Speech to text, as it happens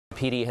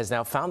PD has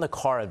now found the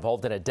car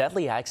involved in a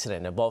deadly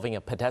accident involving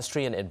a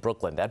pedestrian in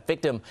Brooklyn. That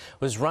victim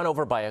was run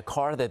over by a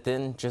car that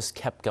then just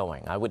kept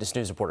going. Eyewitness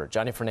News reporter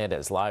Johnny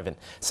Fernandez live in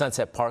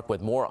Sunset Park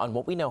with more on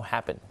what we know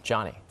happened.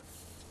 Johnny.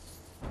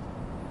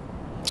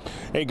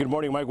 Hey, good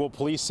morning, Mike. Well,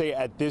 police say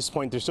at this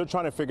point they're still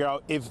trying to figure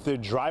out if the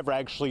driver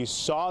actually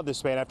saw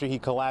this man after he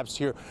collapsed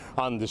here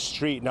on the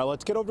street. Now,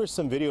 let's get over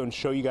some video and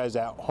show you guys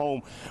at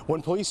home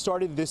when police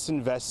started this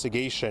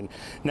investigation.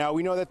 Now,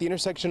 we know that the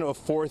intersection of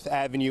 4th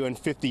Avenue and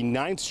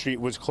 59th Street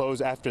was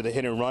closed after the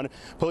hit and run.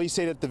 Police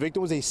say that the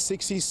victim was a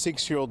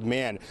 66-year-old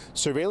man.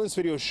 Surveillance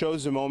video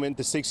shows the moment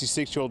the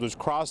 66-year-old was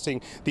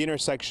crossing the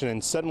intersection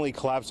and suddenly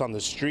collapsed on the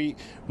street.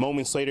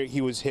 Moments later,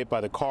 he was hit by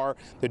the car.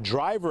 The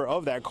driver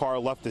of that car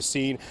left the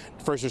scene.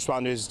 First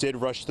responders did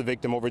rush the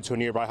victim over to a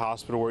nearby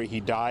hospital where he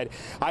died.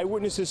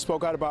 Eyewitnesses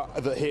spoke out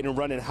about the hit and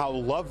run and how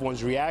loved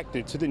ones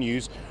reacted to the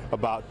news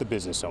about the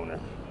business owner.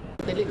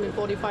 They lived in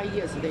 45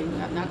 years, they're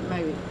not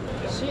married.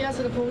 She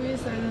asked the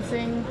police and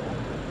saying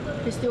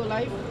he's still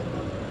alive,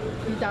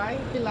 he died,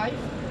 he alive.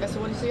 That's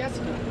what she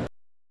asking.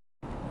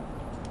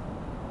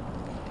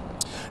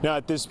 Now,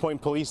 at this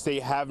point, police, they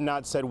have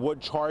not said what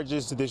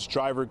charges this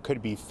driver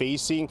could be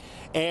facing,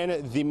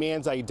 and the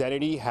man's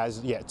identity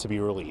has yet to be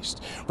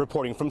released.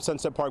 Reporting from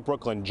Sunset Park,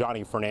 Brooklyn,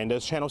 Johnny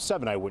Fernandez, Channel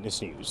 7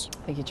 Eyewitness News.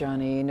 Thank you,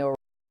 Johnny. No